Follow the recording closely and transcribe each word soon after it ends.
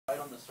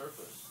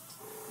surface.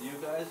 You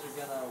guys are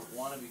going to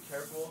want to be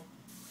careful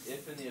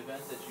if in the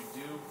event that you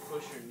do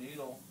push your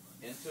needle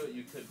into it,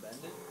 you could bend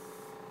it.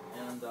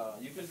 And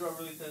you can draw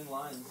really thin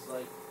lines,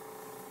 like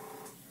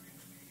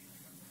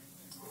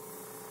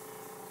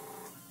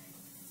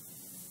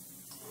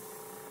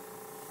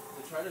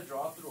to try to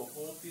draw through a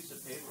whole piece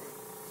of paper.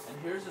 And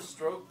here's a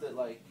stroke that,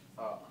 like,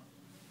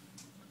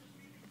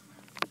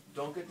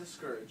 don't get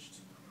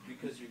discouraged,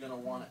 because you're going to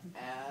want to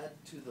add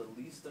to the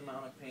least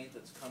amount of paint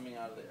that's coming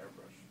out of the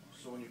airbrush.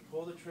 So when you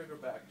pull the trigger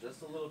back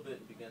just a little bit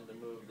and begin to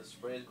move, the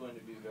spray is going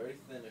to be very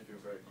thin if you're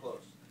very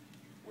close.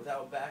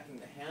 Without backing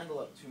the handle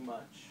up too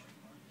much,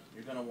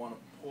 you're going to want to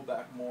pull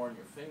back more on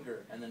your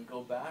finger and then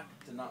go back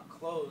to not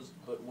closed,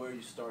 but where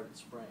you started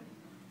spraying.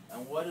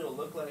 And what it'll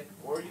look like,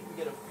 or you can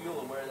get a feel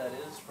of where that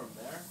is from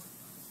there.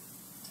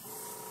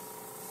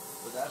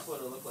 But that's what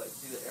it'll look like.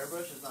 See, the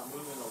airbrush is not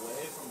moving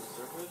away from the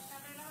surface,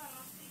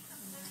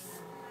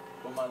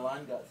 but my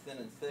line got thin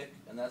and thick,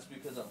 and that's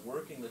because I'm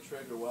working the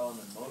trigger while I'm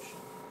in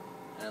motion.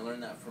 And I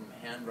learned that from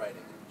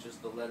handwriting,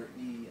 just the letter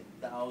E and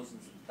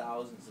thousands and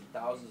thousands and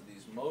thousands of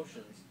these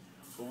motions.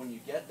 But when you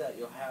get that,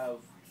 you'll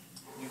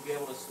be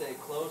able to stay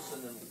close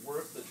and then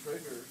work the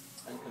trigger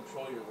and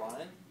control your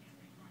line.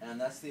 And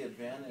that's the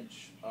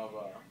advantage of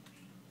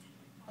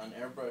an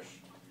airbrush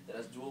that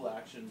has dual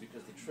action,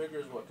 because the trigger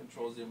is what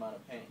controls the amount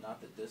of paint,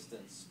 not the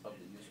distance of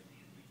the user.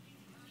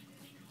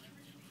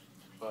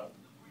 But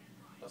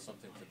that's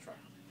something to try.